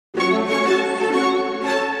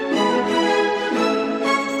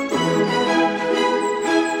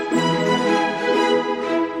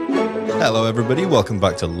Hello everybody, welcome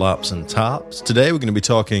back to Larps and Tarps. Today we're going to be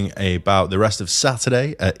talking about the rest of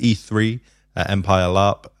Saturday at E3 at Empire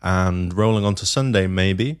LARP and rolling on to Sunday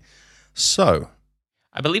maybe. So,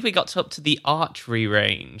 I believe we got up to the archery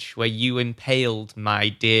range where you impaled my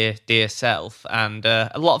dear self and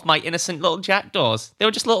a lot of my innocent little jackdaws. They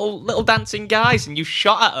were just little dancing guys and you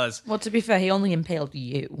shot at us. Well, to be fair, he only impaled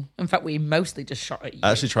you. In fact, we mostly just shot at you.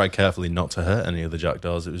 I actually tried carefully not to hurt any of the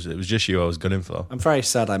jackdaws. It was just you I was gunning for. I'm very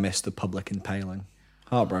sad I missed the public impaling.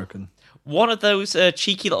 Heartbroken. One of those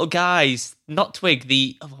cheeky little guys, not Twig,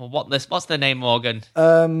 what's their name, Morgan?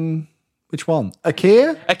 Which one?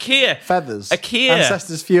 Akia. Feathers. Akia.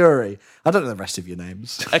 Ancestors Fury. I don't know the rest of your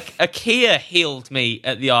names. Akia healed me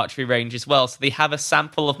at the archery range as well, so they have a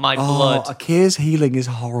sample of my blood. Akia's healing is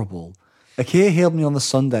horrible. Akia healed me on the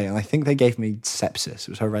Sunday, and I think they gave me sepsis. It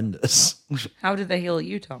was horrendous. How did they heal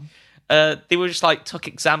you, Tom? They were just took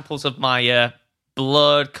examples of my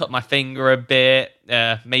blood, cut my finger a bit,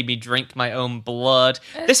 made me drink my own blood.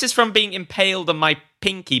 This is from being impaled on my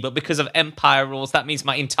pinky, but because of Empire rules, that means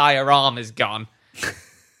my entire arm is gone.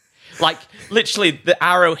 Literally, the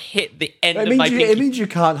arrow hit the end of my pinky. It means you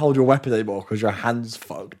can't hold your weapon anymore because your hand's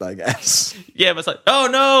fucked, I guess. Yeah, but it's like, oh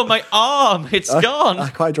no, my arm, it's gone. I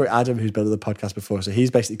quite enjoy Adam, who's been on the podcast before, so he's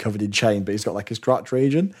basically covered in chain, but he's got his crotch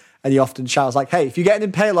region, and he often shouts hey, if you get an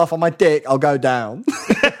impale off on my dick, I'll go down.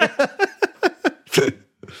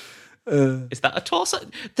 Is that a torso?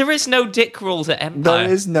 There is no dick rules at Empire.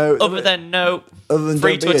 There is no... Other than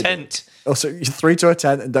 3 to a tent. Also, 3 to a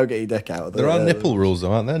tent and don't get your dick out. There are nipple rules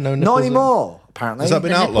though, aren't there? No nipples. Not anymore, apparently. Has that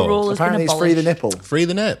been outlawed? Apparently it's free the nipple. Free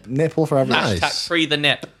the nip. Nipple for everyone. Nice. Hashtag free the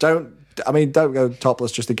nip. Don't go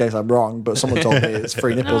topless just in case I'm wrong, but someone told me it's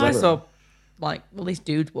free nipples I everywhere. saw, at least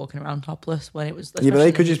dudes walking around topless when it was... Yeah, but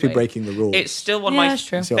they could just be breaking the rules. It's still one of Yeah, that's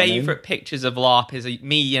true. my favourite pictures of LARP is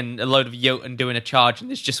me and a load of Jotun doing a charge, and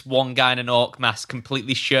there's just one guy in an orc mask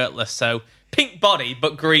completely shirtless, so pink body,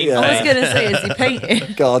 but green Yeah. I was face. going to say, is he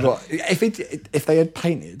painted? God, what? If they had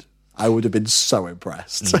painted, I would have been so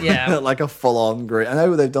impressed. Yeah. A full-on green. I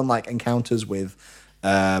know they've done encounters with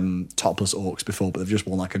topless orcs before, but they've just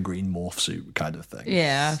worn a green morph suit kind of thing.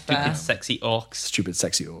 Yeah, fair. Stupid, sexy orcs. Stupid,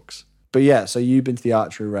 sexy orcs. But yeah, so you've been to the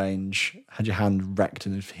archery range, had your hand wrecked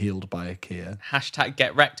and healed by Akia. Hashtag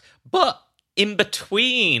get wrecked. But in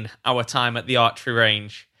between our time at the archery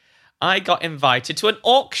range, I got invited to an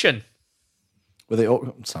auction. Were they?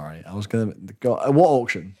 Sorry, I was gonna go. What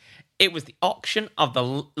auction? It was the auction of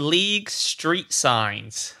the League street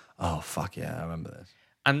signs. Oh fuck yeah, I remember this.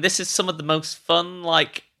 And this is some of the most fun,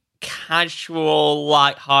 casual,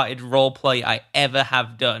 light-hearted roleplay I ever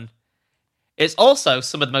have done. It's also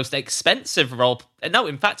some of the most expensive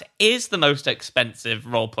in fact, it is the most expensive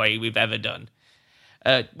roleplay we've ever done.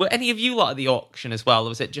 Were any of you lot at the auction as well, or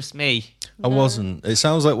was it just me? I wasn't. It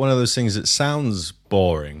sounds like one of those things that sounds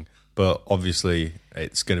boring, but obviously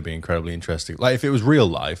it's going to be incredibly interesting. If it was real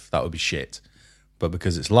life, that would be shit. But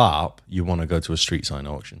because it's LARP, you want to go to a street sign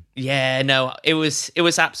auction. Yeah, no, it was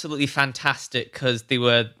absolutely fantastic because they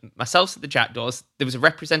were myself at the Jackdaws. There was a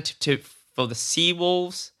representative for the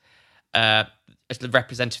Seawolves, the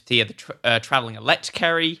representative of the Travelling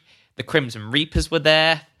Electcarry, the Crimson Reapers were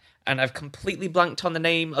there, and I've completely blanked on the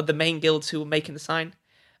name of the main guilds who were making the sign.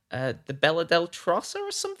 The Bella del Trossa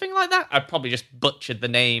or something like that. I probably just butchered the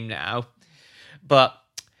name now. But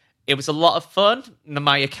it was a lot of fun.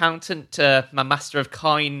 My accountant, my master of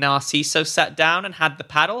coin, Narciso, sat down and had the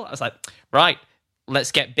paddle. I was like, right,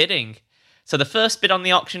 let's get bidding. So the first bid on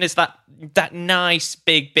the auction is that nice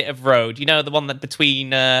big bit of road. You know, the one that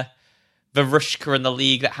between Varushka and the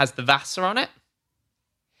League that has the Vassar on it?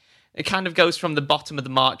 It kind of goes from the bottom of the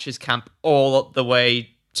Marchers camp all up the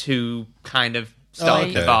way to kind of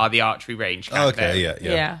start the bar, the archery range.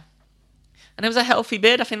 Yeah. And it was a healthy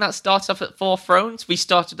bid. I think that starts off at 4 thrones. We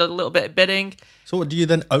started a little bit of bidding. So what, do you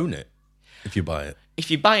then own it if you buy it?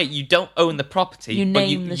 If you buy it, you don't own the property, you but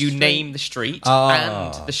name name the street,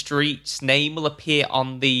 Ah. and the street's name will appear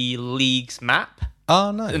on the League's map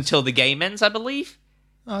Nice. until the game ends, I believe.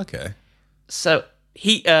 Okay. So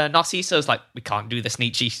Narciso's like, we can't do this,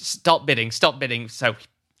 Nietzsche. Stop bidding. So, of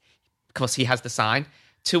course, he has the sign.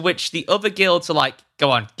 To which the other guilds are like,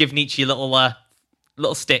 go on, give Nietzsche a little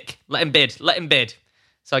stick. Let him bid.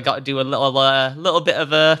 So I got to do a little bit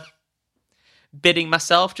of bidding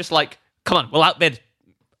myself. Just come on, we'll outbid.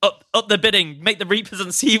 Up the bidding. Make the Reapers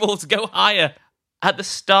and Seawolves go higher. At the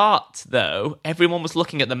start, though, everyone was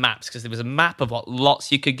looking at the maps because there was a map of what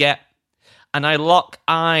lots you could get. And I lock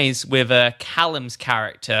eyes with Callum's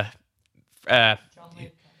character. No,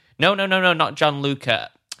 not John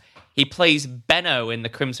Luca. He plays Benno in the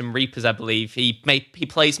Crimson Reapers, I believe. He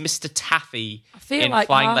plays Mr. Taffy feel in like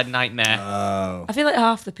Flying half- Lead Nightmare. Oh. I feel like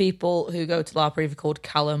half the people who go to LARP are either called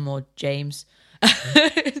Callum or James.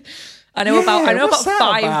 I know about what's that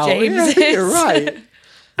 5 about? Jameses. Yeah, I think you're right.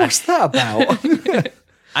 What's that about?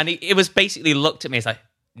 And it was basically looked at me as like,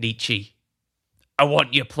 Nietzsche, I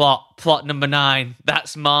want your plot number 9.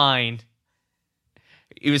 That's mine.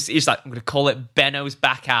 He was like, I'm going to call it Benno's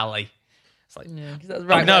Back Alley. It's like, Yeah, 'cause that's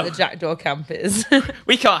right no. where the Jackdaw camp is.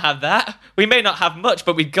 we can't have that. We may not have much,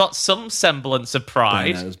 but we've got some semblance of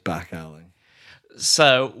pride. Benno's Back Alley.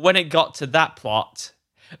 So when it got to that plot,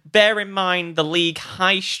 bear in mind the League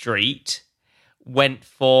High Street went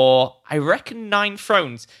for, I reckon, 9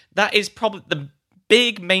 thrones. That is probably the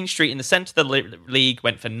big main street in the centre of the league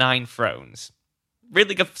went for 9 thrones.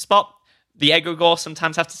 Really good spot. The Egregore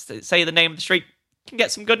sometimes have to say the name of the street. Can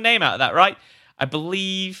get some good name out of that, right? I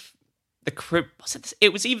believe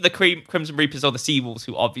it was either the Crimson Reapers or the Seawolves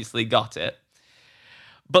who obviously got it.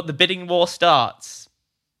 But the bidding war starts.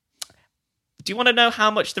 Do you want to know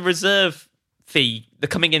how much the reserve fee, the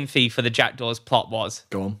coming in fee for the Jackdaws plot was?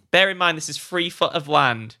 Go on. Bear in mind, this is 3 foot of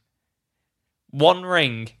land. 1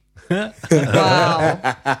 ring.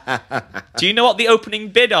 Wow. Do you know what the opening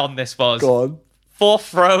bid on this was? Go on. 4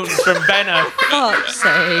 thrones from Benno. Fuck's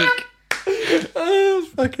sake. Oh,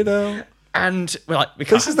 fucking hell. And we're like, we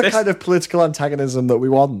can't This is have the this. kind of political antagonism that we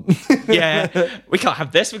want. Yeah, we can't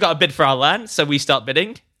have this. We've got to bid for our land, so we start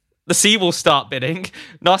bidding. The sea will start bidding.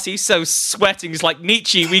 Narcisso's so sweating. He's like,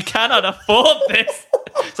 Nietzsche, we cannot afford this.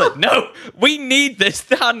 It's like, no, we need this.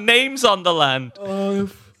 There are names on the land. Oh,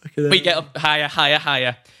 fucking hell. We get up higher, higher,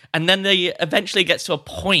 higher. And then they eventually gets to a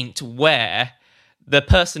point where the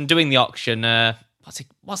person doing the auction,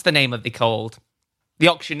 what's the name of the called? The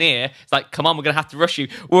auctioneer is like, come on, we're going to have to rush you.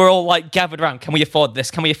 We're all like gathered around. Can we afford this?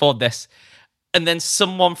 Can we afford this? And then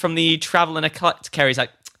someone from the Travel and a Collector carry is like,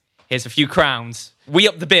 here's a few crowns. We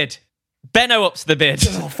up the bid. Benno ups the bid.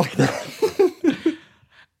 Oh, fucking hell.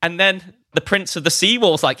 And then the Prince of the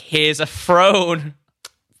Seawall's like, here's a throne.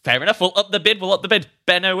 Fair enough, we'll up the bid,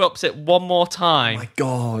 Benno ups it one more time. My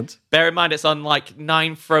God. Bear in mind, it's on like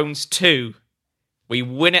 9 thrones 2. We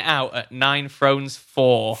win it out at 9 thrones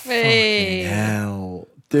 4. Hey. Hell.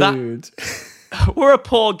 Dude. We're a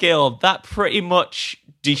poor guild. That pretty much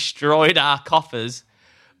destroyed our coffers.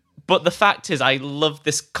 But the fact is, I love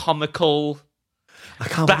this comical I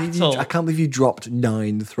can't battle. believe you dropped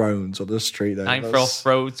 9 thrones on the street there. 9 That's-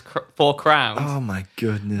 thrones, 4 crowns. Oh my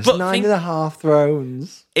goodness. But 9.5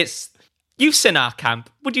 thrones. It's, you've seen our camp.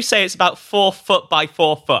 Would you say it's about 4 foot by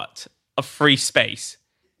 4 foot of free space?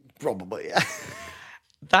 Probably, yeah.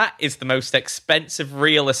 That is the most expensive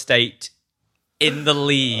real estate in the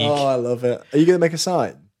league. Oh, I love it. Are you going to make a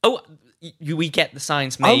sign? We get the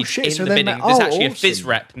signs made shit, in so the they're bidding. ma- There's oh, actually a awesome. Fizz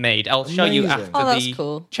rep made. I'll show you Amazing. after Oh, that's the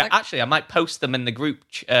cool. chat. Actually, I might post them in the group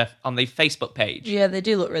on the Facebook page. Yeah, they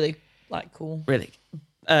do look really cool. Really.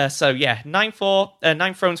 So yeah, 9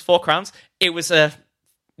 thrones, 4 crowns. It was a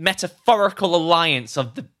metaphorical alliance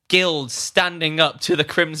of the guilds standing up to the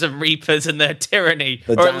Crimson Reapers and their tyranny,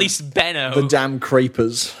 or at least Benno. The damn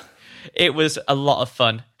creepers. It was a lot of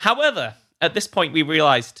fun. However, at this point, we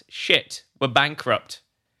realised, shit, we're bankrupt.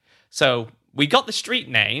 So we got the street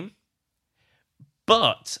name,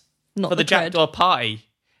 but Not for the cred. Jackdaw Party,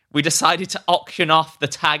 we decided to auction off the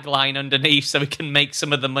tagline underneath so we can make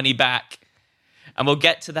some of the money back. And we'll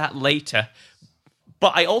get to that later.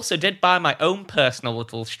 But I also did buy my own personal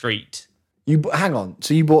little street. Hang on.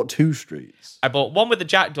 So you bought 2 streets? I bought one with the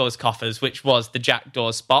Jackdaws coffers, which was the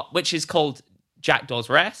Jackdaws spot, which is called Jackdaws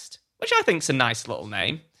Rest, which I think is a nice little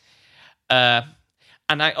name.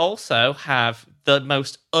 And I also have the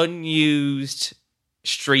most unused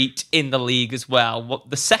street in the league as well,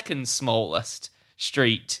 the second smallest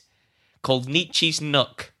street, called Nietzsche's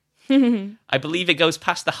Nook. I believe it goes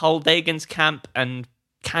past the Haldagan's camp and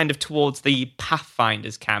kind of towards the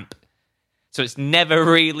Pathfinder's camp. So it's never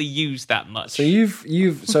really used that much. So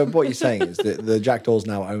so what you're saying is that the Jackdaws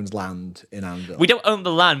now owns land in Anvil. We don't own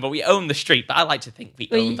the land, but we own the street. But I like to think we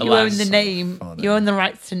Well, own the you land. own the name. funny. You own the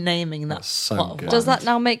rights to naming that. That's so plot of good. land. Does that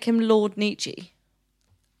now make him Lord Nietzsche?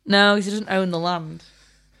 No, he doesn't own the land.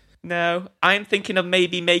 No, I'm thinking of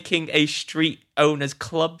maybe making a street owners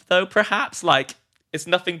club, though. Perhaps it's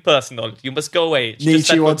nothing personal. You must go away. It's just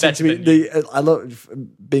Nietzsche that we're wanted better to than be. you. I love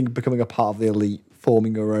becoming a part of the elite,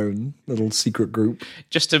 forming your own little secret group.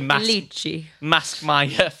 Just to Lychee. mask my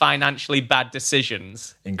financially bad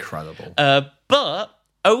decisions. Incredible. But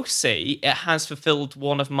OC, it has fulfilled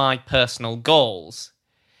one of my personal goals.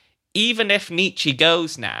 Even if Nietzsche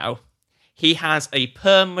goes now, he has a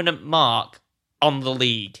permanent mark on the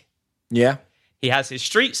league. Yeah. He has his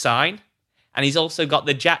street sign, and he's also got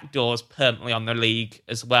the jackdaws permanently on the league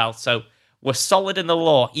as well. So we're solid in the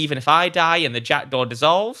law. Even if I die and the jackdaw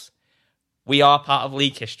dissolves, we are part of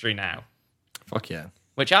league history now. Fuck yeah.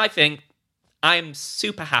 Which I think I'm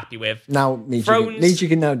super happy with. Now, Thrones- Nietzsche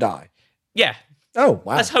can now die. Yeah. Oh,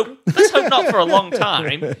 wow. Let's hope not for a long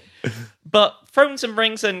time. But Thrones and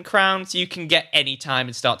Rings and Crowns, you can get any time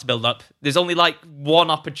and start to build up. There's only like one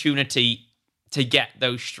opportunity to get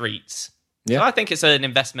those streets. Yeah. So I think it's an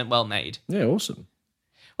investment well made. Yeah, awesome.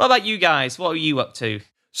 What about you guys? What are you up to?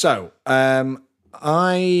 So,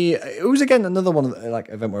 it was again another one of the, like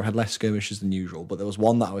event where I had less skirmishes than usual, but there was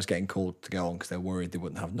one that I was getting called to go on because they were worried they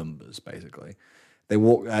wouldn't have numbers. Basically, they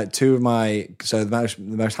walked two of my the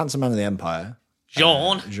most handsome man in the Empire,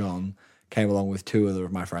 Jean, came along with two other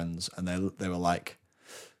of my friends, and they were like,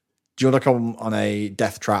 "Do you want to come on a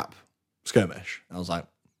death trap skirmish?" And I was like,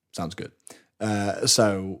 "Sounds good."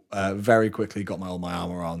 So very quickly got all my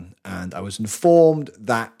armor on, and I was informed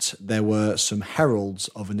that there were some heralds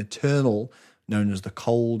of an eternal known as the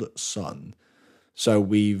Cold Sun. So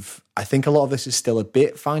I think a lot of this is still a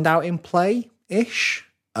bit find out in play-ish,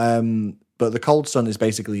 but the Cold Sun is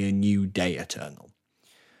basically a new day eternal.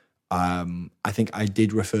 I think I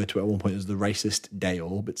did refer to it at one point as the racist day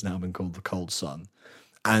orb. It's now been called the Cold Sun,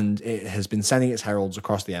 and it has been sending its heralds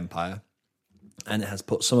across the Empire. And it had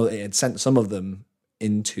sent some of them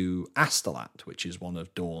into Astolat, which is one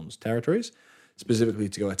of Dawn's territories, specifically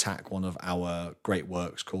to go attack one of our great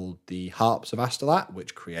works called the Harps of Astolat,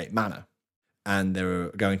 which create mana. And they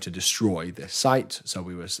were going to destroy this site, so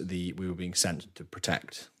we were being sent to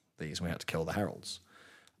protect these, and we had to kill the heralds.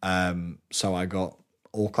 So I got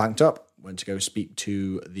all clanked up, went to go speak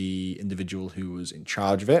to the individual who was in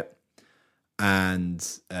charge of it. And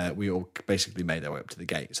we all basically made our way up to the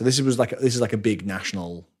gate. So this is like a big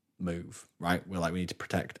national move, right? We're like, we need to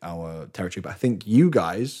protect our territory. But I think you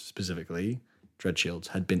guys, specifically, Dreadshields,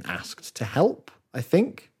 had been asked to help, I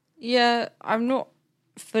think. Yeah, I'm not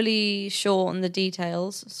fully sure on the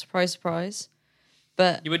details. Surprise, surprise.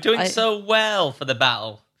 But You were doing so well for the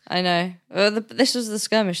battle. I know. This was the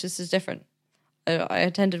skirmish. This is different. I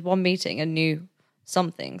attended one meeting and knew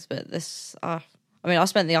some things, but this... I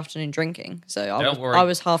spent the afternoon drinking, so I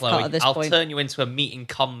was half Chloe, cut at this I'll point. turn you into a meeting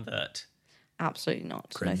convert. Absolutely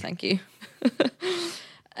not. Cringe. No, thank you.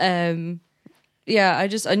 I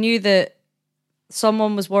knew that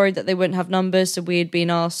someone was worried that they wouldn't have numbers, so we had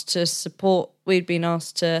been asked to support. We'd been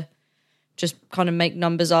asked to just kind of make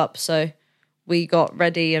numbers up. So we got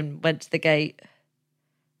ready and went to the gate.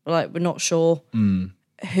 We're not sure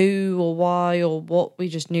who or why or what. We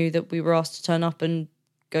just knew that we were asked to turn up and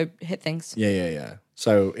go hit things. Yeah.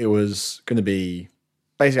 So it was going to be...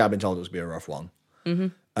 Basically, I've been told it was going to be a rough one.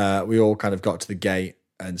 Mm-hmm. We all kind of got to the gate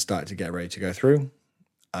and started to get ready to go through.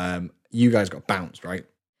 You guys got bounced, right?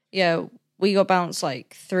 Yeah, we got bounced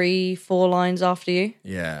like 3-4 lines after you.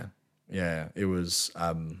 Yeah. It was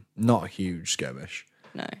not a huge skirmish.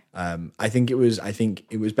 No. I think it was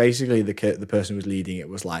basically the person who was leading it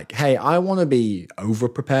was like, hey, I want to be over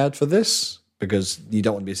prepared for this because you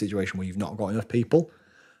don't want to be a situation where you've not got enough people.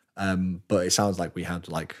 But it sounds like we had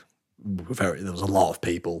there was a lot of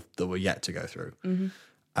people that were yet to go through.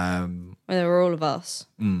 Mm-hmm. There were all of us.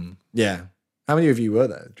 Yeah. How many of you were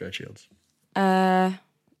there, Dreadshields? I'd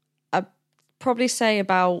probably say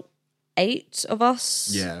about 8 of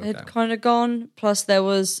us had kind of gone. Plus there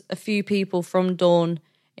was a few people from Dawn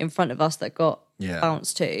in front of us that got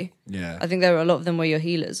bounced too. Yeah. I think there were a lot of them were your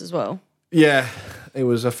healers as well. Yeah. It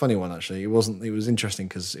was a funny one, actually. It was interesting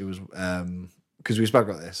because it was... because we spoke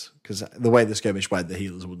about this, because the way the skirmish went, the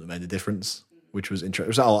healers wouldn't have made a difference, which was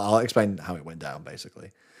interesting. So I'll explain how it went down,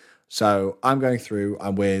 basically. So I'm going through,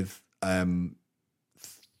 I'm with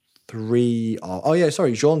 3...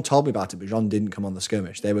 Jean told me about it, but Jean didn't come on the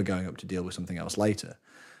skirmish. They were going up to deal with something else later.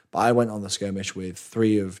 But I went on the skirmish with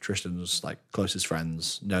 3 of Tristan's closest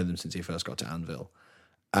friends, known them since he first got to Anvil.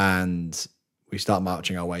 And we start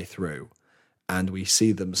marching our way through, and we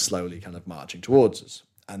see them slowly kind of marching towards us.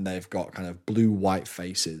 And they've got kind of blue-white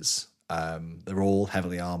faces. They're all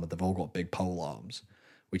heavily armored. They've all got big pole arms,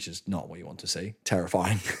 which is not what you want to see.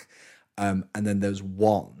 Terrifying. And then there's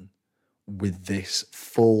one with this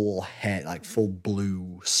full head, full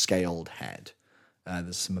blue scaled head.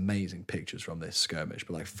 There's some amazing pictures from this skirmish,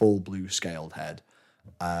 but full blue scaled head.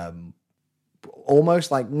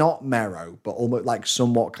 Almost not Mero, but almost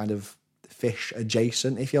somewhat kind of fish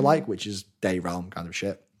adjacent, if you like, which is Day Realm kind of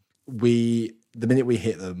shit. The minute we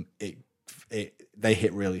hit them, they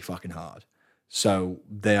hit really fucking hard. So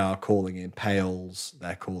they are calling in pails.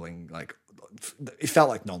 They're calling it felt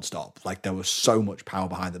like nonstop. There was so much power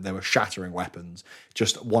behind them. They were shattering weapons,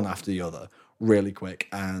 just one after the other, really quick,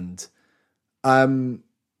 and I'm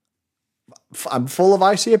full of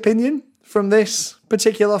icy opinion from this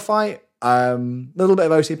particular fight. A little bit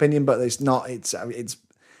of OC opinion, but it's not. It's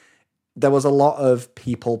there was a lot of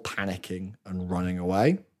people panicking and running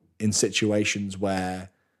away in situations where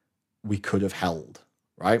we could have held,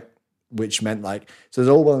 right? Which meant so it's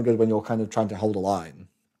all well and good when you're kind of trying to hold a line,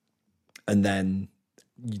 and then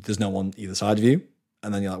there's no one either side of you,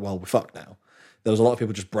 and then you're like, well, we're fucked now. There was a lot of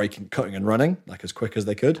people just breaking, cutting and running as quick as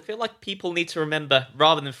they could. I feel like people need to remember,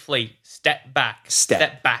 rather than flee, step back,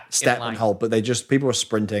 step back, step and hold. But people were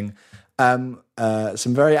sprinting. Some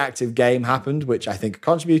very active game happened, which I think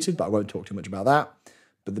contributed, but I won't talk too much about that.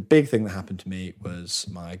 But the big thing that happened to me was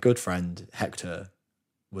my good friend Hector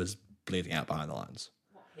was bleeding out behind the lines.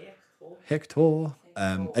 Hector.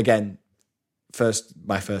 Again,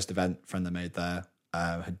 my first event friend I made there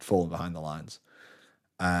had fallen behind the lines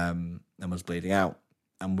and was bleeding out.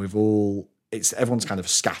 And everyone's kind of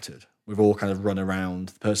scattered. We've all kind of run around.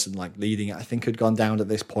 The person leading it, I think, had gone down at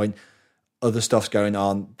this point. Other stuff's going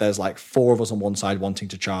on. There's 4 of us on one side wanting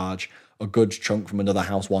to charge, a good chunk from another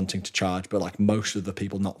house wanting to charge, but most of the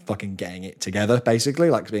people not fucking getting it together,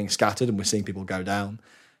 basically, being scattered, and we're seeing people go down.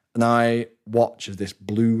 And I watch as this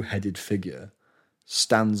blue-headed figure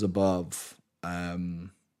stands above.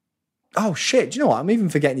 Oh shit! Do you know what? I'm even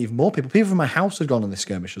forgetting even more people. People from my house had gone on this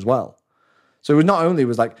skirmish as well. So it not only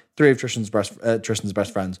was 3 of Tristan's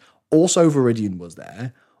best friends, also Viridian was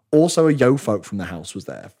there. Also a Yo folk from the house was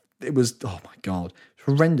there. It was, oh my God,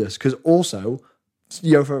 horrendous. Because also,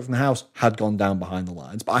 Yo folk from the house had gone down behind the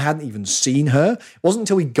lines, but I hadn't even seen her. It wasn't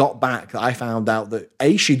until we got back that I found out that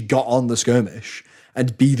A, she'd got on the skirmish,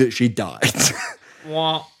 and B, that she died.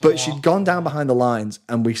 But she'd gone down behind the lines,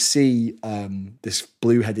 and we see this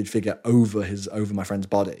blue-headed figure over my friend's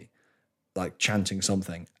body, chanting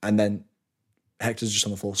something, and then Hector's just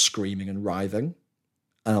on the floor screaming and writhing,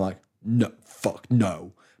 and I'm like, no, fuck,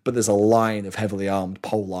 no. But there's a line of heavily armed,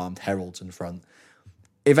 pole-armed heralds in front.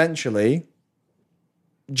 Eventually,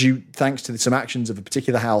 thanks to some actions of a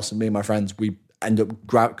particular house and me and my friends, we end up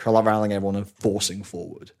corralling everyone and forcing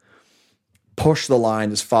forward. Push the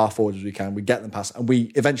line as far forward as we can. We get them past, and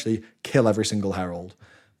we eventually kill every single herald.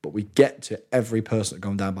 But we get to every person that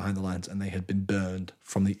gone down behind the lines, and they had been burned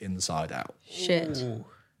from the inside out. Shit. Ooh.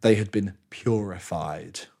 They had been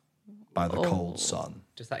purified by the cold sun.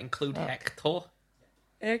 Does that include Hector?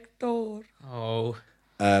 Hector. Oh.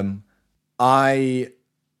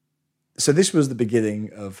 So this was the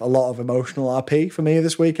beginning of a lot of emotional RP for me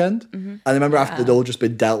this weekend. Mm-hmm. And I remember after they'd all just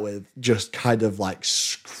been dealt with, just kind of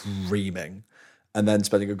screaming, and then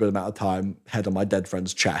spending a good amount of time head on my dead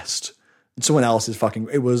friend's chest. And someone else's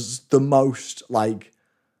it was the most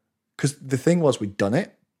because the thing was, we'd done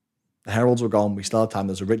it. The heralds were gone. We still had time.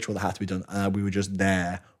 There was a ritual that had to be done. And we were just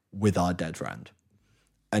there with our dead friend.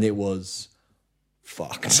 And it was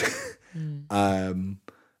fucked.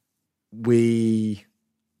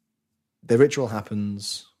 The ritual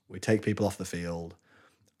happens. We take people off the field.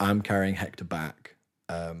 I'm carrying Hector back.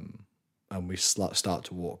 And we start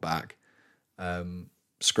to walk back,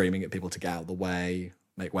 screaming at people to get out of the way,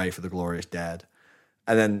 make way for the glorious dead.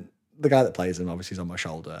 And then the guy that plays him obviously is on my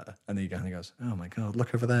shoulder, and he goes, "Oh my God,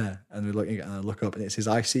 look over there!" And I look up, and it's his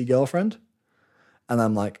IC girlfriend, and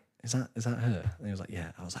I'm like, "Is that her?" And he was like,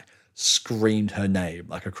 "Yeah." I was like, screamed her name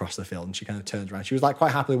across the field, and she kind of turns around. She was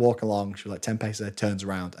quite happily walking along. She was 10 paces ahead, turns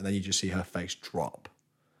around, and then you just see her face drop.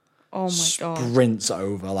 Oh my God! Sprints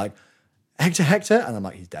over Hector, and I'm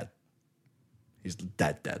like, he's dead. He's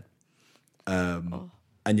dead.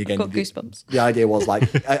 And again, got goosebumps. The idea was I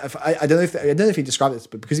don't know if he described this,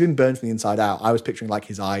 but because he'd been burned from the inside out, I was picturing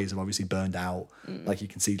his eyes have obviously burned out. You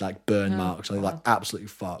can see burn marks, absolutely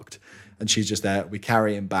fucked. And she's just there. We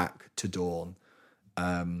carry him back to Dawn.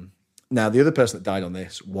 Now the other person that died on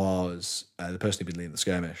this was the person who'd been leading the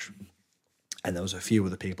skirmish, and there was a few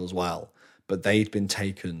other people as well, but they'd been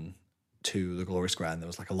taken to the Glory Square, and there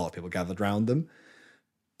was a lot of people gathered around them.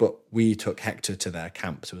 But we took Hector to their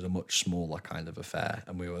camp, so it was a much smaller kind of affair,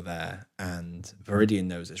 and we were there. And Viridian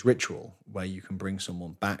knows this ritual where you can bring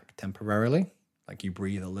someone back temporarily, you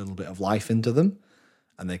breathe a little bit of life into them,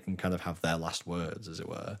 and they can kind of have their last words, as it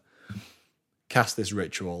were. Cast this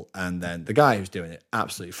ritual, and then the guy who's doing it,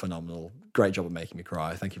 absolutely phenomenal, great job of making me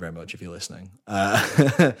cry. Thank you very much if you're listening.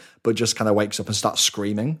 But just kind of wakes up and starts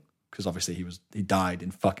screaming, because obviously he died in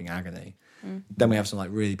fucking agony. Then we have some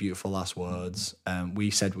really beautiful last words. We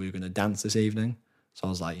said we were going to dance this evening, so I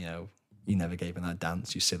was like, you never gave me that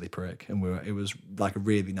dance, you silly prick. And it was a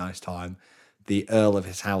really nice time. The Earl of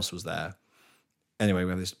his house was there. Anyway, we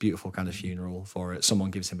have this beautiful kind of funeral for it. Someone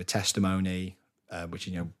gives him a testimony, which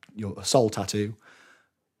your soul tattoo.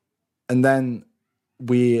 And then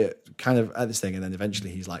we kind of at this thing, and then eventually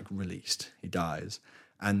he's like released. He dies.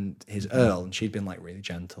 And his Earl, and she'd been like really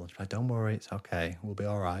gentle. She's like, don't worry, it's okay. We'll be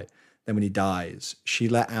all right. Then when he dies, she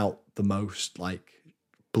let out the most like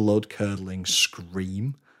blood-curdling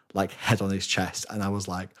scream, like head on his chest. And I was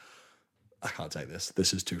like, I can't take this.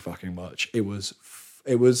 This is too fucking much. It was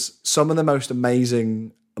some of the most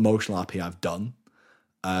amazing emotional RP I've done.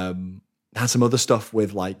 Had some other stuff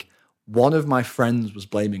with like one of my friends was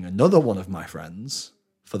blaming another one of my friends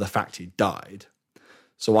for the fact he died.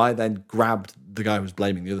 So I then grabbed the guy who was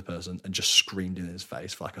blaming the other person and just screamed in his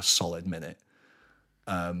face for like a solid minute.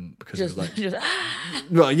 Because it was like,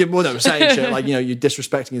 no, saying shit like, you're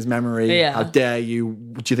disrespecting his memory. Yeah. How dare you?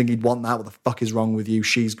 Do you think he'd want that? What the fuck is wrong with you?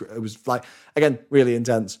 It was like, again, really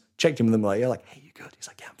intense. Checked in with him, like, you're like, hey, you good? He's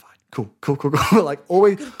like, yeah, I'm fine. Cool. Like,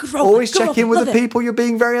 always check in with the people you're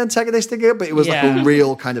being very antagonistic at, but it was like a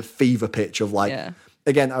real kind of fever pitch of like,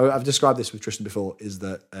 again, I've described this with Tristan before, is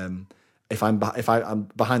that if I'm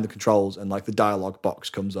behind the controls and like the dialogue box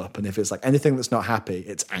comes up, and if it's like anything that's not happy,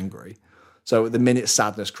 it's angry. So the minute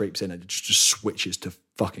sadness creeps in, it just switches to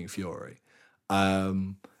fucking fury.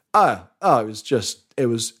 It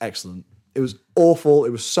was excellent. It was awful. It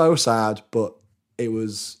was so sad, but it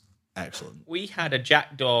was excellent. We had a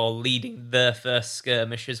jackdaw leading the first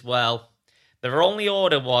skirmish as well. Their only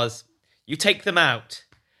order was, you take them out.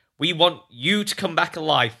 We want you to come back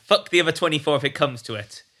alive. Fuck the other 24 if it comes to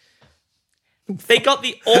it. They got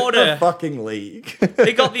the order. Fucking league.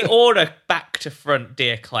 They got the order back to front,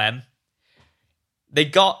 dear Clem. They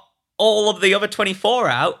got all of the other 24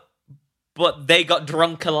 out, but they got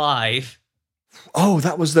drunk alive. Oh,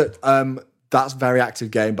 that was the... that's very active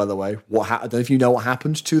game, by the way. I don't know if you know what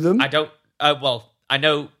happened to them. I don't... I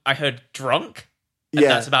know I heard drunk, and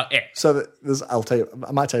that's about it. So I'll tell you...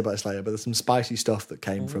 I might tell you about this later, but there's some spicy stuff that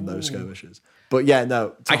came from those skirmishes. But yeah,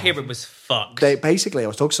 no... I hear it was fucked. I was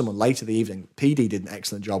talking to someone later the evening. PD did an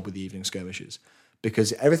excellent job with the evening skirmishes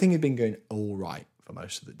because everything had been going all right for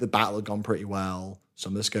most of it. The battle had gone pretty well.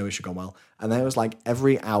 Some of the skirmishes had gone well. And then it was like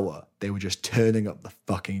every hour, they were just turning up the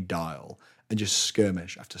fucking dial and just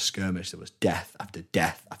skirmish after skirmish. There was death after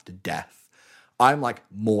death after death. I'm like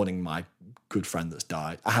mourning my good friend that's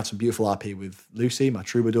died. I had some beautiful RP with Lucy, my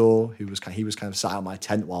troubadour, he was kind of sat out my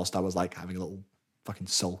tent whilst I was like having a little fucking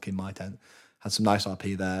sulk in my tent. Had some nice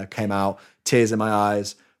RP there. Came out, tears in my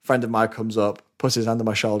eyes. Friend of mine comes up, puts his hand on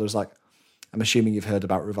my shoulder, is like, I'm assuming you've heard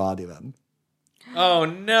about Rivadi then. Oh,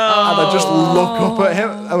 no. And I just look up at him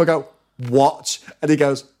and we go, what? And he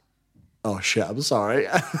goes, oh shit, I'm sorry.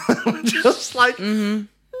 I'm just like, no!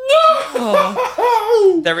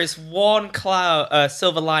 There is one cloud,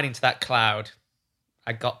 silver lining to that cloud.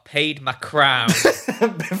 I got paid my crown.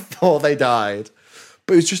 Before they died.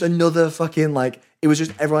 But it was just another fucking like, it was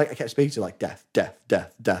just everyone I kept speaking to like death.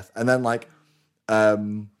 And then like,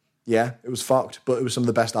 it was fucked, but it was some of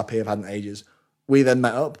the best RP I've had in ages. We then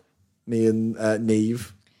met up, me and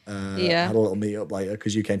Neve. Had a little meet up later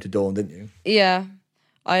because you came to Dawn, didn't you? Yeah,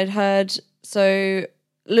 I had heard. So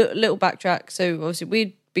little backtrack. So obviously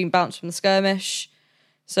we'd been bounced from the skirmish,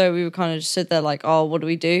 so we were kind of just stood there like, oh, what do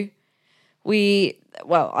we do?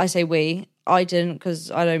 I say we. I didn't because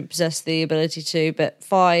I don't possess the ability to. But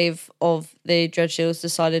 5 of the Dread Shields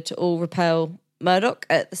decided to all repel Murdoch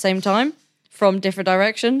at the same time from different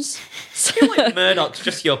directions. I feel like Murdoch's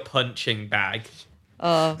just your punching bag.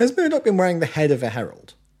 Has Murdoch been wearing the head of a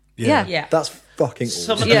herald? Yeah. That's fucking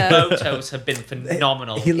awesome. Some of the photos have been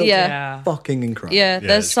phenomenal. He looks Yeah. fucking incredible. Yeah,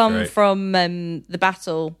 there's it's some great. from the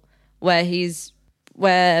battle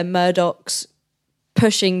where Murdoch's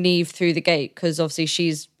pushing Neve through the gate because obviously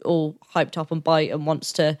she's all hyped up on Bite and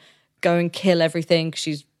wants to go and kill everything 'cause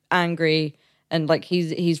she's angry, and like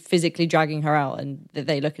he's physically dragging her out and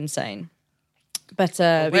they look insane. But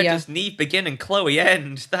Where yeah. does Neve begin and Chloe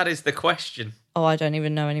end? That is the question. Oh, I don't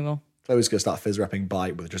even know anymore. Chloe's going to start fizz-wrapping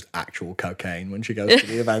Bite with just actual cocaine when she goes to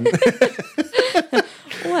the event.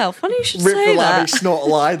 Well, funny you should Rip say the labby, that. snort a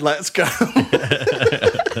line, let's go.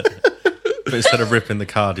 But instead of ripping the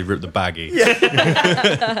card, he ripped the baggie.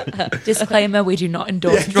 Disclaimer: we do not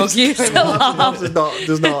endorse drug use.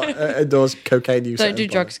 does not endorse cocaine use. Don't do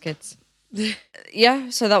drugs, kids. Yeah,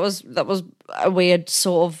 so that was a weird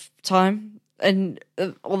sort of time. And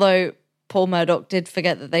although Paul Murdoch did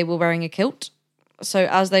forget that they were wearing a kilt, so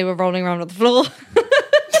as they were rolling around on the floor,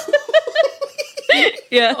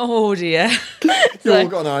 yeah, Oh dear. You all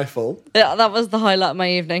got an eyeful. yeah, that was the highlight of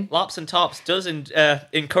my evening. Larps and Tops does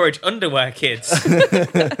encourage underwear kids.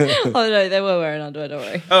 Oh no, they were wearing underwear. Don't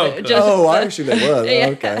worry. Oh, good. I actually they were. yeah,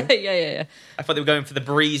 Okay. yeah. I thought they were going for the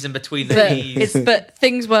breeze in between the But, knees. but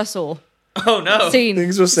things were sore. Oh no! Scene.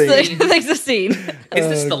 Things were seen. Things were seen. Is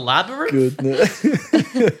this the labyrinth? Goodness.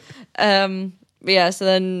 Yeah, so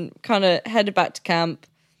then kind of headed back to camp,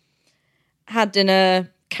 had dinner,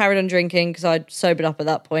 carried on drinking because I'd sobered up at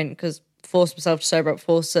that point because forced myself to sober up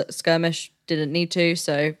before skirmish, didn't need to,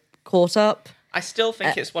 so caught up. I still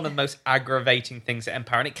think it's one of the most aggravating things at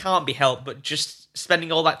Empire, and it can't be helped, but just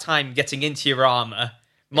spending all that time getting into your armour,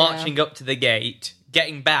 marching up to the gate,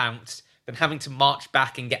 getting bounced, then having to march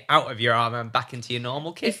back and get out of your armour and back into your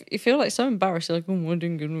normal kit. You feel like so embarrassed, you're like, oh, I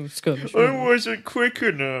didn't get no skirmish. I wasn't quick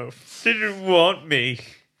enough. They didn't want me.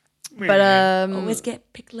 But Always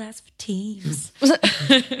get picked last for teams.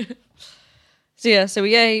 So yeah, so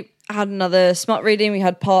we had another smut reading. We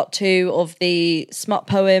had part 2 of the smut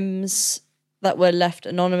poems that were left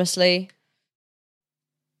anonymously.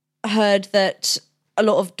 I heard that a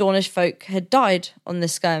lot of Dornish folk had died on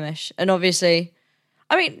this skirmish. And obviously,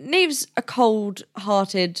 I mean, Neve's a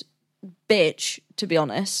cold-hearted bitch, to be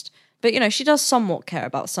honest. But, you know, she does somewhat care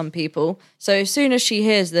about some people. So as soon as she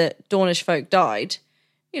hears that Dornish folk died,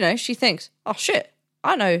 you know, she thinks, oh shit,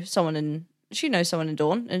 she knows someone in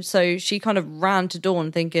Dorne. And so she kind of ran to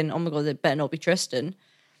Dorne thinking, oh my God, it better not be Tristan.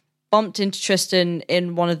 Bumped into Tristan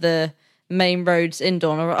in one of the main roads in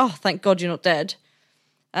Dorne. I was like, oh, thank God you're not dead.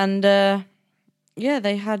 And yeah,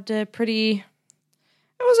 they had it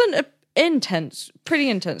wasn't pretty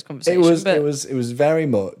intense conversation. It was very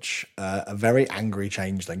much a very angry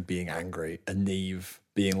changeling being angry, and Neve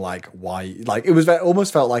being like, why? Like it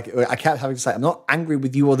almost felt like I kept having to say, I'm not angry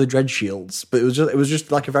with you or the Dread Shields, but it was just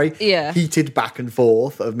like a very heated back and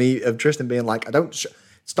forth of Tristan being like,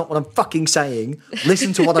 it's not what I'm fucking saying.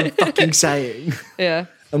 Listen to what I'm fucking saying. Yeah.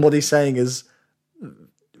 And what he's saying is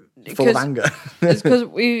full of anger. It's because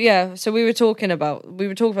we were talking about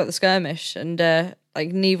the skirmish, and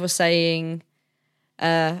like Neve was saying,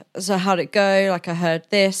 so how'd it go? Like I heard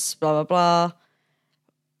this, blah blah blah.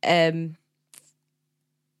 And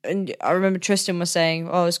I remember Tristan was saying,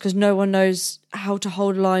 oh, it's because no one knows how to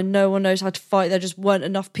hold a line, no one knows how to fight. There just weren't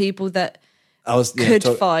enough people that could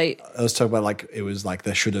fight. I was talking about like it was like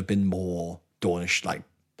there should have been more Dornish like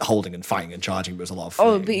holding and fighting and charging, but it was a lot of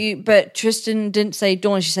fighting. Oh, but Tristan didn't say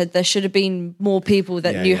Dornish. She said there should have been more people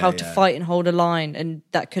that knew how to fight and hold a line and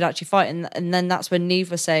that could actually fight. And then that's when Neve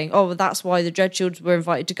was saying, oh, well, that's why the Dreadshields were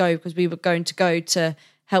invited to go, because we were going to go to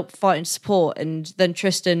help fight and support. And then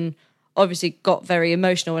Tristan obviously got very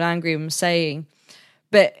emotional and angry and was saying,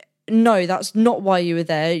 but no, that's not why you were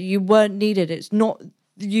there. You weren't needed. It's not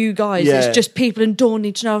you guys. Yeah. It's just people in Dawn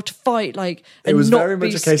need to know how to fight. Like, it was not very much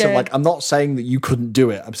a case scared. of like, I'm not saying that you couldn't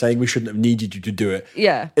do it. I'm saying we shouldn't have needed you to do it.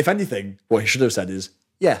 Yeah. If anything, what he should have said is,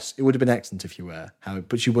 yes, it would have been excellent if you were,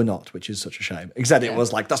 but you were not, which is such a shame. Instead, it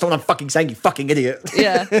was like, that's not what I'm fucking saying, you fucking idiot.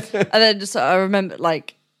 Yeah. And then just I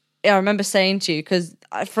remember saying to you, because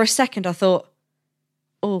for a second I thought,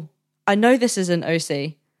 oh, I know this isn't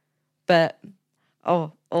OC, but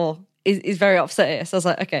he's very upset here. So I was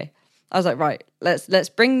like, okay. I was like, right, let's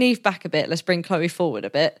bring Neve back a bit. Let's bring Chloe forward a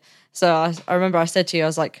bit. So I remember I said to you, I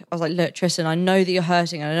was like, look, Tristan, I know that you're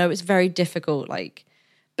hurting, and I know it's very difficult. Like,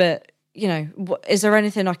 but you know, is there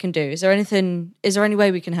anything I can do? Is there any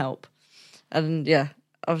way we can help? And yeah,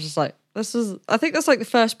 I was just like, I think that's like the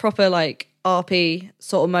first proper like RP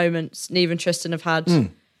sort of moments Neve and Tristan have had.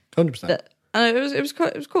 100%. And it was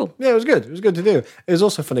cool. Yeah, it was good. It was good to do. It was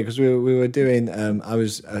also funny because we were doing. I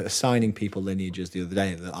was assigning people lineages the other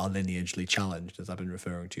day that are lineagely challenged, as I've been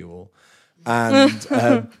referring to you all.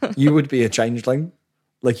 And you would be a changeling,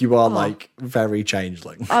 like you are, like very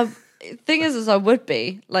changeling. Thing is I would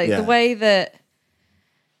be like the way that.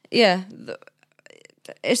 Yeah,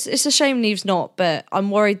 it's a shame Neve's not, but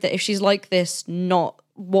I'm worried that if she's like this,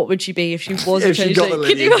 what would she be if she was a changeling? She got the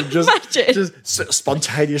Can you lineage and imagine? just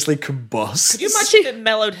spontaneously combust. Could you imagine if it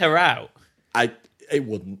mellowed her out? It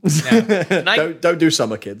wouldn't. No. Don't do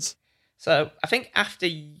summer, kids. So I think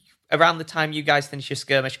around the time you guys finished your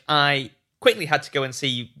skirmish, I quickly had to go and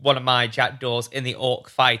see one of my jackdaws in the orc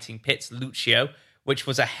fighting pits, Lucio, which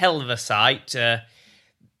was a hell of a sight.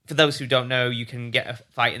 For those who don't know, you can get a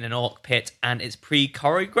fight in an orc pit, and it's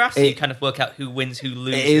pre-choreographed, so you kind of work out who wins, who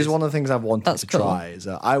loses. It is one of the things I've wanted That's to cool. try. Is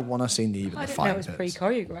I want to see Neve in I the didn't know it fight was pits.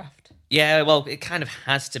 pre-choreographed. Yeah, well, it kind of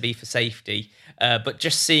has to be for safety. But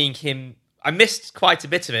just seeing him, I missed quite a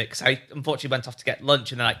bit of it because I unfortunately went off to get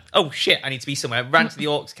lunch, and then oh shit, I need to be somewhere. I ran to the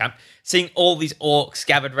orcs camp, seeing all these orcs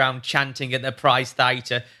gathered around chanting at their prize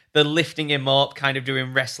fighter. They're lifting him up, kind of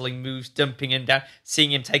doing wrestling moves, dumping him down,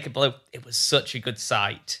 seeing him take a blow. It was such a good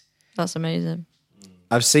sight. That's amazing.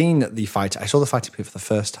 I've seen the fight. I saw the fighting pit for the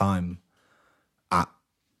first time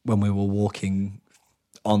when we were walking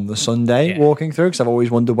on the Sunday, walking through, because I've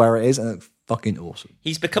always wondered where it is. And fucking awesome.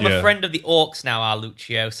 He's become Yeah. a friend of the orcs now, our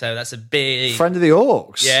Lucio. So that's a big, Friend of the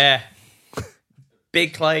orcs. yeah,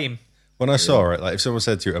 big claim. When I saw it, like if someone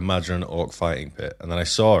said to you, imagine an orc fighting pit, and then I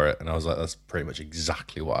saw it, and I was like, that's pretty much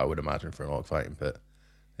exactly what I would imagine for an orc fighting pit.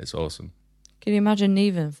 It's awesome. Can you imagine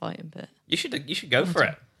Neven fighting pit? You should go for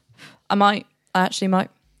it. I might. I actually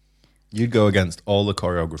might. You'd go against all the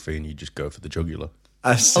choreography, and you just go for the jugular.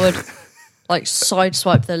 I would like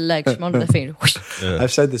sideswipe their legs from under their feet. Whoosh.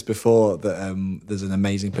 I've said this before that there's an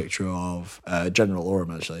amazing picture of General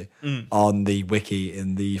Orm actually on the wiki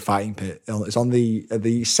in the fighting pit. It's on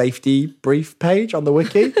the safety brief page on the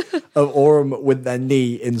wiki of Orm with their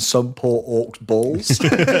knee in some poor orc's balls,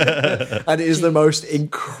 and it is the most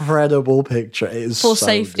incredible picture. It is For so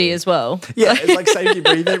safety good. as well. Yeah, it's like safety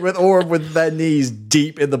breathing with Orm with their knees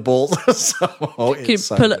deep in the balls. So Can you it's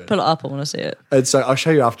so pull good. it up? I want to see it. And so I'll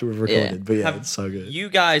show you after we've recorded. Yeah. But yeah, Have it's so good. You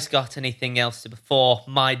guys got anything else before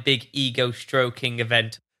my big ego stroking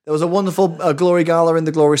event? There was a wonderful Glory Gala in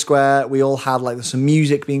the Glory Square. We all had like some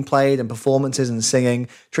music being played and performances and singing.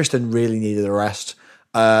 Tristan really needed a rest.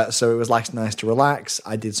 So it was like nice to relax.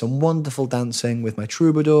 I did some wonderful dancing with my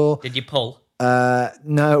troubadour. Did you pull?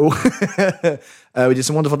 No. We did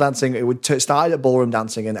some wonderful dancing. It started at ballroom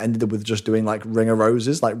dancing and ended with just doing like Ring of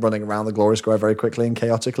Roses, like running around the Glory Square very quickly and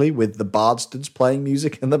chaotically with the Bardstons playing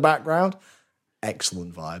music in the background.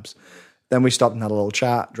 Excellent vibes. Then we stopped and had a little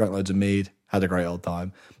chat, drank loads of mead, had a great old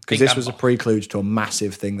time. Because Big this was a gamble. prelude to a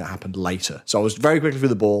massive thing that happened later. So I was very quickly through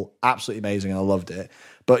the ball, absolutely amazing, and I loved it.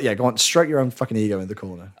 But yeah, go on, stroke your own fucking ego in the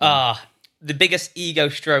corner. The biggest ego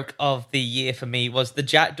stroke of the year for me was the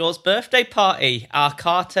Jackdaw's birthday party. Our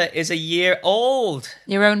Carter is a year old.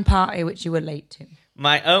 Your own party, which you were late to.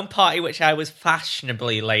 My own party, which I was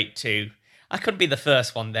fashionably late to. I couldn't be the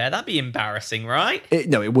first one there. That'd be embarrassing, right?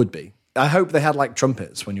 No, it would be. I hope they had like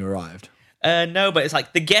trumpets when you arrived. No, but it's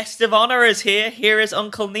like the guest of honor is here. Here is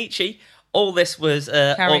Uncle Nietzsche. All this was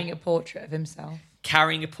Carrying a portrait of himself.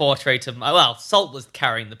 carrying a portrait of my. Well, Salt was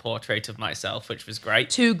carrying the portrait of myself, which was great.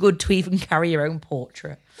 Too good to even carry your own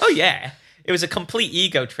portrait. Oh yeah, it was a complete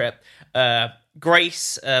ego trip.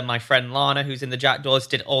 Grace, my friend Lana, who's in the Jackdaws,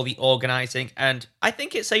 did all the organising, and I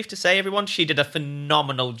think it's safe to say, everyone, she did a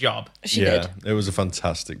phenomenal job. She did. It was a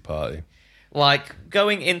fantastic party. Like,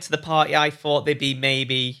 going into the party, I thought there'd be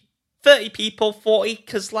maybe 30 people, 40,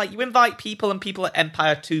 because, like, you invite people and people at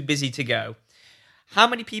Empire are too busy to go. How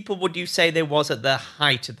many people would you say there was at the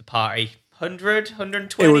height of the party? 100,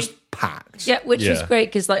 120? It was packed. Yeah, which was Yeah. great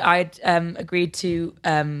because like I'd agreed to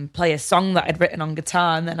play a song that I'd written on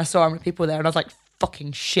guitar, and then I saw how many people there, and I was like,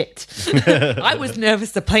 "Fucking shit!" I was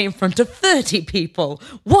nervous to play in front of 30 people.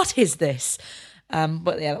 What is this?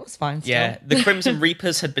 But yeah, that was fine. Still. Yeah, the Crimson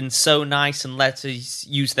Reapers had been so nice and let us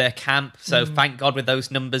use their camp. So thank God with those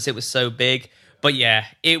numbers, it was so big. But yeah,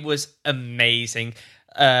 it was amazing.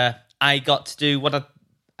 I got to do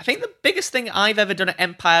I think the biggest thing I've ever done at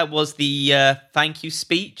Empire was the thank you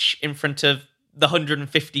speech in front of the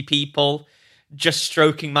 150 people, just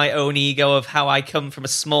stroking my own ego of how I come from a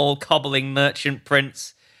small cobbling merchant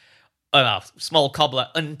prince, small cobbler,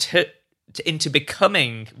 into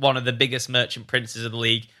becoming one of the biggest merchant princes of the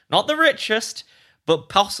league. Not the richest, but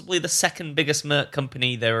possibly the second biggest merc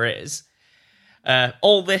company there is.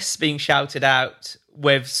 All this being shouted out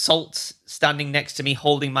with Salt standing next to me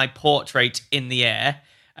holding my portrait in the air,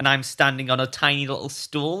 and I'm standing on a tiny little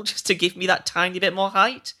stool just to give me that tiny bit more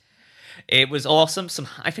height. It was awesome.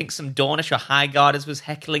 I think some Dornish or Highguarders was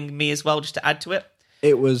heckling me as well, just to add to it.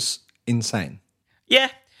 It was insane. Yeah.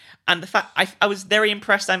 And the fact I was very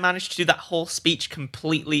impressed I managed to do that whole speech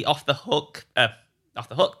completely off the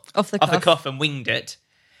cuff and winged it.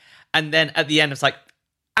 And then at the end, it's like,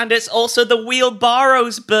 and it's also the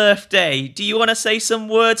Wheelbarrow's birthday. Do you want to say some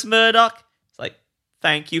words, Murdoch? It's like,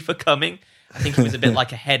 thank you for coming. I think it was a bit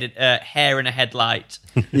like a hair in a headlight.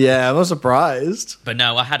 Yeah, I'm not surprised. But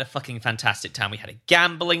no, I had a fucking fantastic time. We had a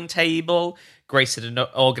gambling table. Grace had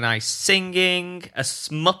organised singing, a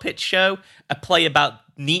Muppet show, a play about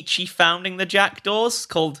Nietzsche founding the Jackdaws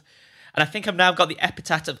called... And I think I've now got the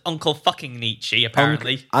epithet of Uncle fucking Nietzsche,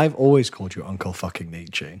 apparently. I've always called you Uncle fucking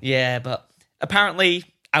Nietzsche. Yeah, but apparently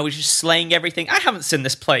I was just slaying everything. I haven't seen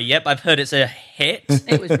this play yet, but I've heard it's a hit.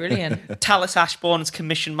 It was brilliant. Talis Ashbourne's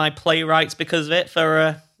commissioned my playwrights because of it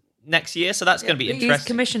for next year, so that's going to be He's interesting.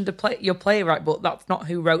 commissioned to play your playwright, but that's not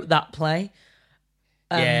who wrote that play.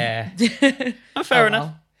 Yeah. Oh, fair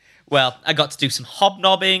enough. Well, I got to do some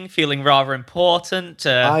hobnobbing, feeling rather important.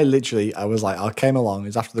 I came along, it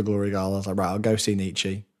was after the Glory Gala, I was like, right, I'll go see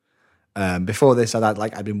Nietzsche. Before this,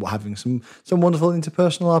 I'd been having some wonderful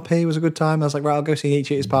interpersonal RP. It was a good time. I was like, right, I'll go see Heat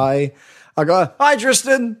Cheaters Party. I go, hi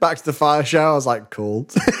Tristan, back to the fire show. I was like, cool.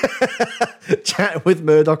 Chatting with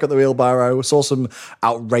Murdoch at the wheelbarrow. Saw some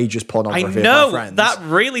outrageous pornography. I of my know friends. that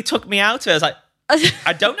really took me out of it. I was like,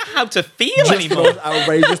 I don't know how to feel Just anymore. the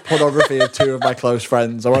outrageous pornography of two of my close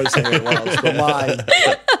friends. I won't say who it was, but mine.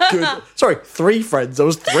 Good. Sorry, 3 friends. There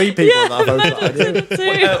was 3 people in that photo.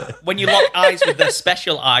 I knew. When you lock eyes with the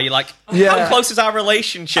special eye, you're like, Yeah. how close is our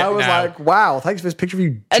relationship I was now? like, wow, thanks for this picture of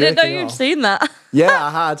you. I didn't know jerking you'd off. seen that. Yeah,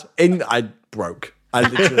 I had. I broke. I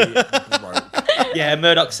literally broke. Yeah,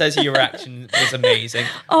 Murdoch says your reaction was amazing.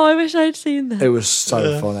 Oh, I wish I'd seen that. It was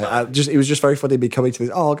so funny. It was just very funny me coming to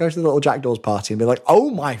this. Oh, I'll go to the little Jackdaws party and be like, oh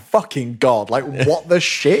my fucking god, like what the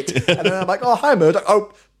shit? And then I'm like, oh hi Murdoch.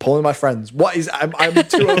 Oh, pulling my friends. What is? I'm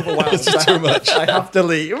too overwhelmed. It's too much. I have to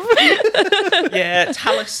leave. Yeah,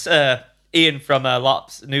 Talus, Ian from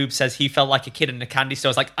Lops Noob says he felt like a kid in a candy store.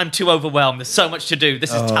 I was like, I'm too overwhelmed. There's so much to do.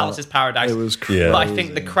 This is Talus's paradise. It was crazy. Yeah. But I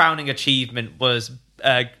think the crowning achievement was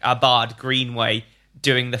our bard Greenway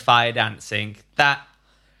doing the fire dancing. That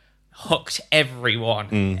hooked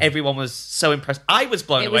everyone. Everyone was so impressed. I was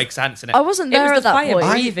blown away because I hadn't seen it. I wasn't It there was at the that fire point.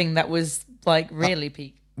 breathing that was like really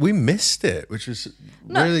peak. We missed it, which was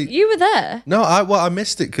No, really. you were there. No, I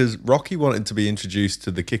missed it because Rocky wanted to be introduced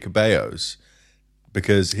to the Kickabeos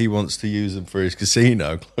because he wants to use them for his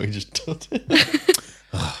casino. Chloe just done it.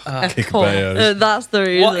 Kickabeos. That's the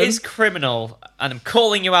reason. What is criminal, and I'm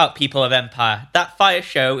calling you out, people of Empire, that fire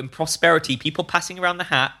show in Prosperity, people passing around the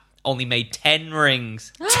hat, only made 10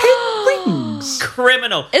 rings. 10 rings.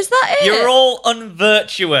 Criminal. Is that it? You're all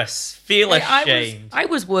unvirtuous. Feel Like, ashamed. I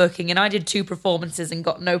was working and I did 2 performances and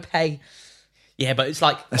got no pay. Yeah, but it's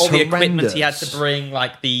like That's all the equipment he had horrendous. to bring,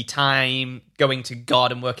 like the time going to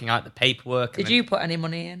God and working out the paperwork. Did you put any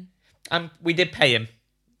money in? We did pay him.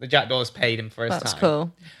 The Jackdaws paid him for his That's time.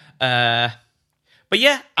 cool. But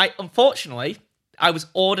yeah, unfortunately I was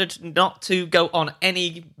ordered not to go on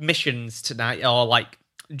any missions tonight or like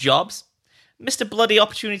jobs. Missed a bloody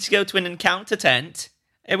opportunity to go to an encounter tent.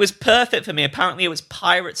 It was perfect for me. Apparently, it was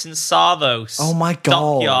pirates in Sarvos. Oh my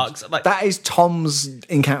god. Dockyards. Like, that is Tom's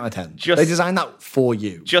encounter tent. Just- They designed that for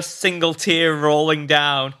you. just single tear rolling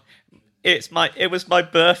down. It was my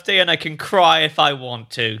birthday, and I can cry if I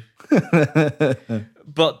want to.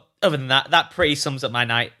 But other than that, that pretty sums up my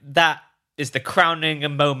night. That is the crowning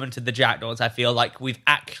moment of the Jackdaws. I feel like we've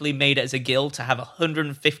actually made it as a guild to have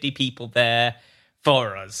 150 people there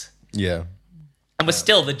for us. Yeah. And we're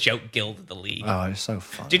still the joke guild of the league. Oh, it's so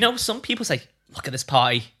fun. Do you know some people say, look at this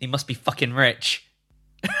party, he must be fucking rich.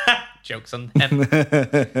 Jokes on them.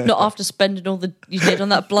 Not after spending all the you did on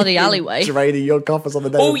that bloody alleyway. Draining your coffers on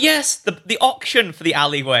the day. Oh yes, the auction for the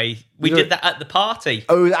alleyway. We did that at the party.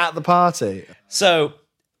 Oh, at the party. So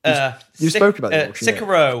You spoke about the auction, yeah.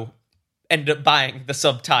 Sikaro ended up buying the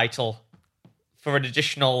subtitle for an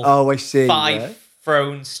additional Oh, I see. 5 yeah.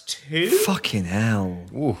 thrones 2. Fucking hell.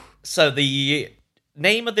 Ooh. So the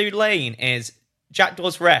name of the lane is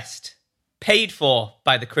Jackdaw's Rest, paid for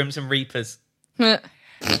by the Crimson Reapers.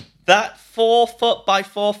 That 4 foot by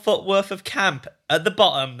 4 foot worth of camp at the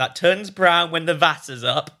bottom that turns brown when the vat is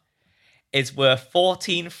up is worth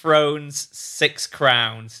 14 thrones, 6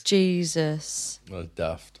 crowns. Jesus. That's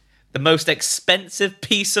daft. The most expensive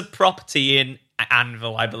piece of property in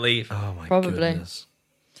Anvil, I believe. Oh my Probably. goodness.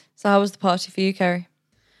 So how was the party for you, Kerry?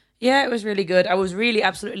 Yeah, it was really good. I was really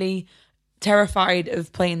absolutely terrified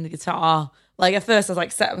of playing the guitar. Like at first I was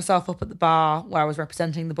like setting myself up at the bar where I was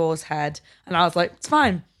representing the Boar's Head and I was like, it's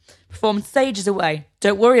fine. Performance stage is away.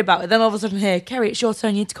 Don't worry about it. Then all of a sudden here, Kerry, it's your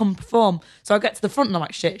turn, you need to come and perform. So I get to the front and I'm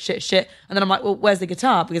like, shit. And then I'm like, well, where's the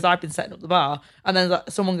guitar? Because I've been setting up the bar. And then like,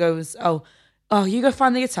 someone goes, oh, you go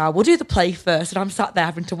find the guitar. We'll do the play first. And I'm sat there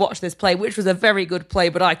having to watch this play, which was a very good play,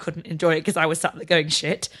 but I couldn't enjoy it because I was sat there going,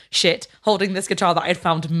 shit, holding this guitar that I'd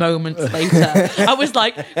found moments later. I was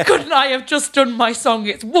like, couldn't I have just done my song?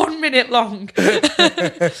 It's 1 minute long.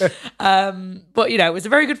 But, you know, it was a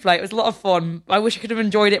very good play. It was a lot of fun. I wish I could have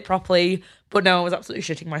enjoyed it properly, but no, I was absolutely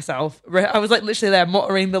shitting myself. I was like literally there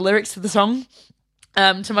muttering the lyrics to the song.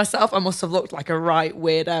 To myself, I must have looked like a right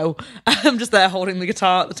weirdo. I'm just there holding the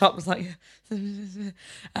guitar at the top. I was like, for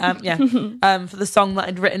the song that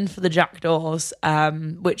I'd written for the Jackdaws,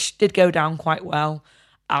 which did go down quite well.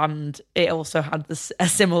 And it also had a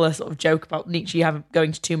similar sort of joke about Nietzsche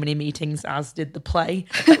going to too many meetings, as did the play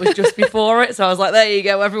that was just before it. So I was like, there you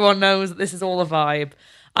go. Everyone knows that this is all a vibe.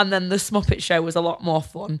 And then the Smuppet show was a lot more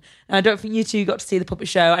fun. And I don't think you two got to see the puppet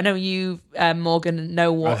show. I know you, Morgan,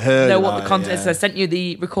 know what the content is. So I sent you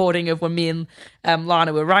the recording of when me and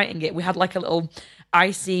Lana were writing it. We had like a little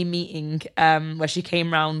IC meeting where she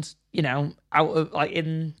came round out of like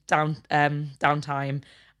in downtime,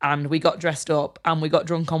 and we got dressed up and we got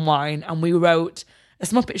drunk on wine and we wrote a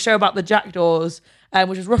Smuppet show about the jackdaws,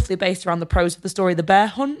 which was roughly based around the prose of the story The Bear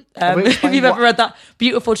Hunt. If you've ever read that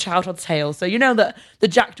beautiful childhood tale. So you know that the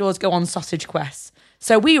jackdaws go on sausage quests.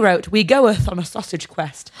 So we wrote, we goeth on a sausage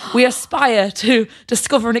quest. We aspire to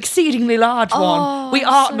discover an exceedingly large one. We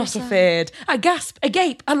are not afraid. A gasp, a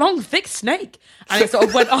gape, a long thick snake. And it sort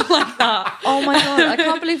of went on like that. Oh my God, I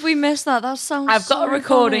can't believe we missed that. That sounds I've got a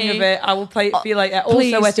recording of it. I will play it for you later.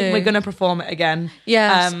 Also, I think we're going to perform it again.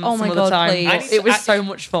 Yes. Oh my some God, other time. please. It was so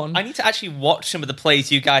much fun. I need to actually watch some of the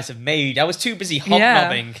plays you guys have made. I was too busy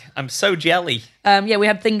hobnobbing. I'm so jelly. We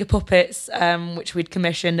had finger puppets, which we'd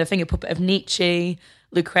commissioned. A finger puppet of Nietzsche,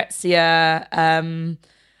 Lucrezia, and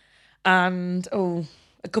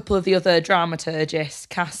a couple of the other dramaturgists,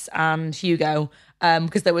 Cass and Hugo,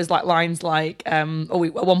 because there was like lines like, at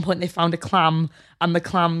one point they found a clam and the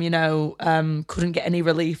clam, couldn't get any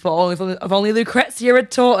relief, or if only Lucrezia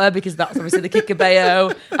had taught her, because that's obviously the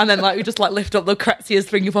Kikabeo. And then we just lift up Lucrezia's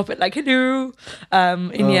finger puppet like, hello.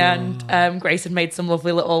 In the end, Grace had made some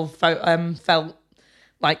lovely little felt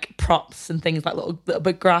like props and things, like little bit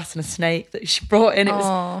of grass and a snake that she brought in. It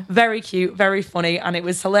was very cute, very funny, and it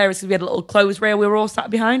was hilarious because we had a little clothes rail we were all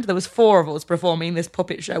sat behind. There was 4 of us performing this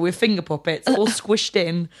puppet show with finger puppets all squished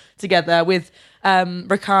in together with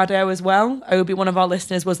Ricardo as well. Obi, one of our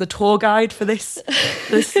listeners, was the tour guide for this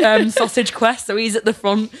sausage quest, so he's at the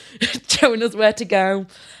front showing us where to go.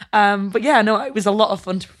 But yeah, no, it was a lot of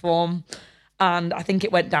fun to perform, and I think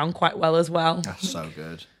it went down quite well as well. That's so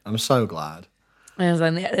good. I'm so glad.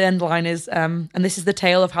 And the end line is, and this is the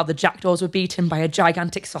tale of how the jackdaws were beaten by a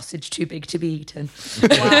gigantic sausage too big to be eaten.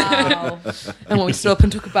 Wow. And when we stood up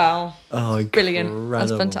and took a bow. Oh, brilliant.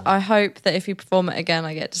 That's fantastic. I hope that if you perform it again,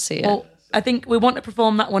 I get to see it. Well, I think we want to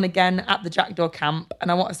perform that one again at the Jackdaw camp,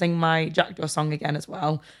 and I want to sing my Jackdaw song again as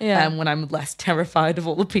well, when I'm less terrified of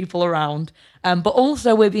all the people around. But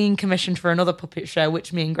also we're being commissioned for another puppet show,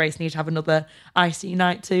 which me and Grace need to have another IC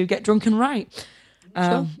night to get drunk and write.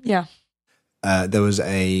 Sure. Yeah. There was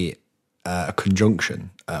a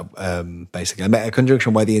conjunction, basically. A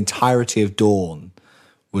conjunction where the entirety of Dawn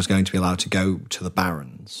was going to be allowed to go to the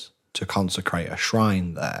Barrens to consecrate a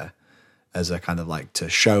shrine there as a kind of to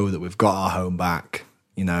show that we've got our home back,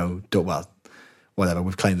 whatever.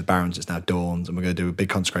 We've claimed the Barrens, it's now Dawn's, and we're going to do a big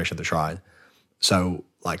consecration of the shrine. So,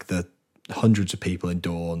 the hundreds of people in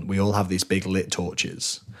Dawn, we all have these big lit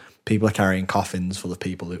torches. People are carrying coffins full of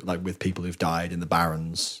people, with people who've died in the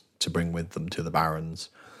Barrens, to bring with them to the Barrens,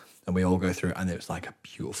 and we all go through, and it's a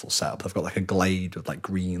beautiful setup. They've got a glade with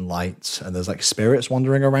green lights, and there's spirits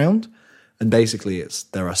wandering around, and basically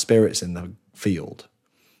there are spirits in the field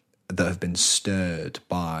that have been stirred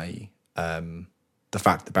by the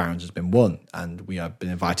fact the Barrens has been won, and we have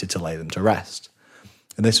been invited to lay them to rest.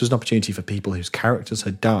 And this was an opportunity for people whose characters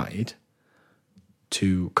had died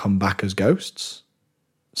to come back as ghosts.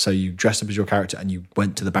 So you dressed up as your character and you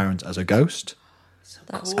went to the Barrens as a ghost.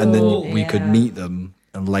 That's And then cool. we could meet them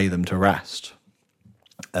and lay them to rest.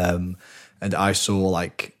 And I saw a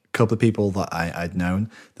couple of people that I'd known.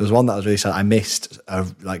 There was one that I was really sad. I missed a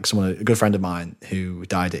good friend of mine who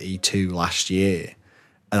died at E2 last year,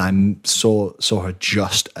 and I saw her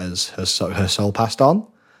just as her soul passed on.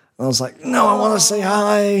 And I was like, no, I want to say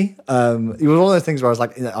hi. It was one of those things where I was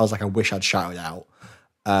like, I wish I'd shouted out.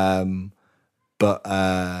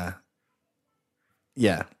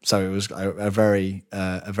 Yeah, so it was a very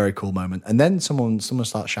cool moment. And then someone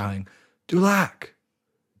starts shouting, Dulac!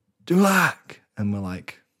 Dulac! And we're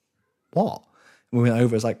like, what? And we went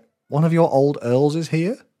over, it's one of your old earls is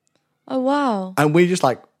here? Oh, wow. And we just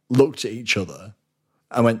looked at each other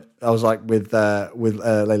and went, I was with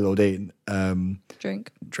Lady Lordine,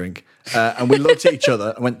 drink. And we looked at each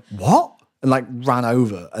other and went, what? And ran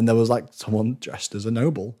over. And there was someone dressed as a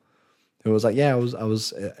noble who was yeah, I was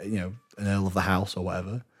an earl of the house or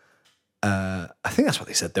whatever. I think that's what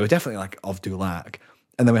they said. They were definitely of Dulac.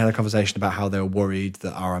 And then we had a conversation about how they were worried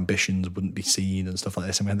that our ambitions wouldn't be seen and stuff like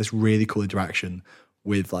this. And we had this really cool interaction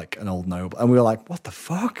with an old noble. And we were like, what the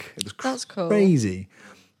fuck? It was That's cool. crazy.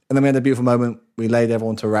 And then we had a beautiful moment. We laid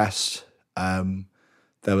everyone to rest. There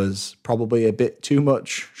was probably a bit too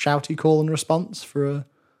much shouty call and response for a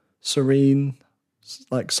serene,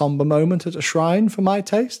 somber moment at a shrine for my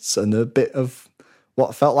tastes, and a bit of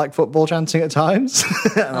what felt like football chanting at times.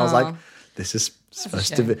 And I was like, this is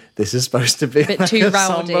supposed to be a bit too a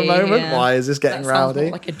rowdy, somber moment. yeah. Why is this getting That sounds rowdy?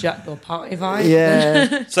 more like a Jackdaw party vibe.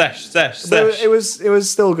 Yeah. Sesh. But it was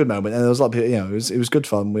still a good moment, and there was a lot of people, it was good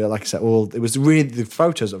fun. We, like I said, it was really, the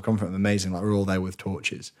photos that have come from it, amazing. We're all there with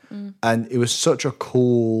torches, and it was such a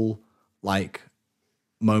cool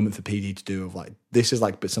moment for PD to do of like, this is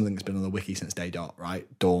like something that's been on the wiki since day dot, right?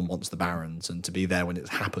 Dawn wants the Barons, and to be there when it's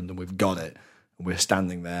happened and we've got it, and we're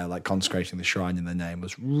standing there like consecrating the shrine in their name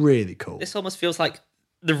was really cool. This almost feels like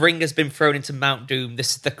the ring has been thrown into Mount Doom.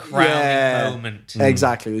 This is the crowning moment.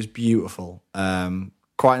 Exactly. It was beautiful.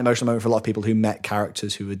 Quite an emotional moment for a lot of people who met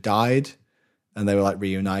characters who had died, and they were like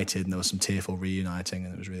reunited, and there was some tearful reuniting,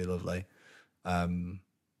 and it was really lovely. And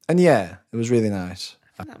yeah, it was really nice.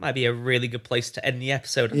 That might be a really good place to end the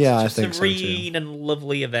episode. Yeah, I It's think a so too. serene and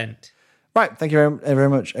lovely event. Right. Thank you very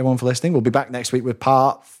much, everyone, for listening. We'll be back next week with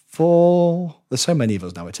part 4. There's so many of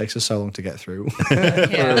us now. It takes us so long to get through.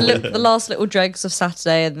 Yeah. The last little dregs of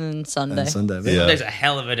Saturday and then Sunday. And Sunday. Yeah. Sunday's a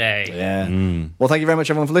hell of a day. Yeah. Well, thank you very much,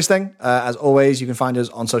 everyone, for listening. As always, you can find us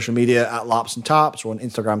on social media at LARPs and Tarps, or on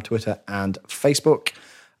Instagram, Twitter, and Facebook.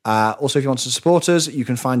 Also, if you want to support us, you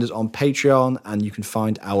can find us on Patreon, and you can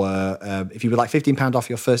find our, if you would like £15 off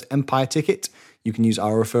your first Empire ticket, you can use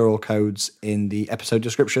our referral codes in the episode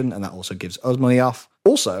description, and that also gives us money off.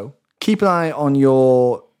 Also, keep an eye on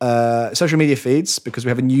your social media feeds, because we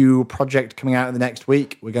have a new project coming out in the next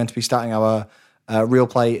week. We're going to be starting our Real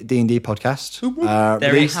Play D&D podcast.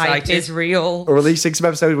 Very Release- Hype excited. is real. releasing some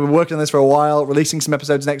episodes. We've been working on this for a while, releasing some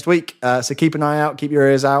episodes next week. So keep an eye out, keep your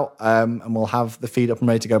ears out, and we'll have the feed up and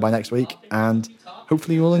ready to go by next week. And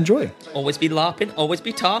hopefully you will enjoy. Always be LARPing, always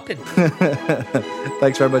be tarping.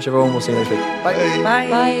 Thanks very much, everyone. We'll see you next week. Bye.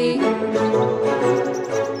 Bye. Bye.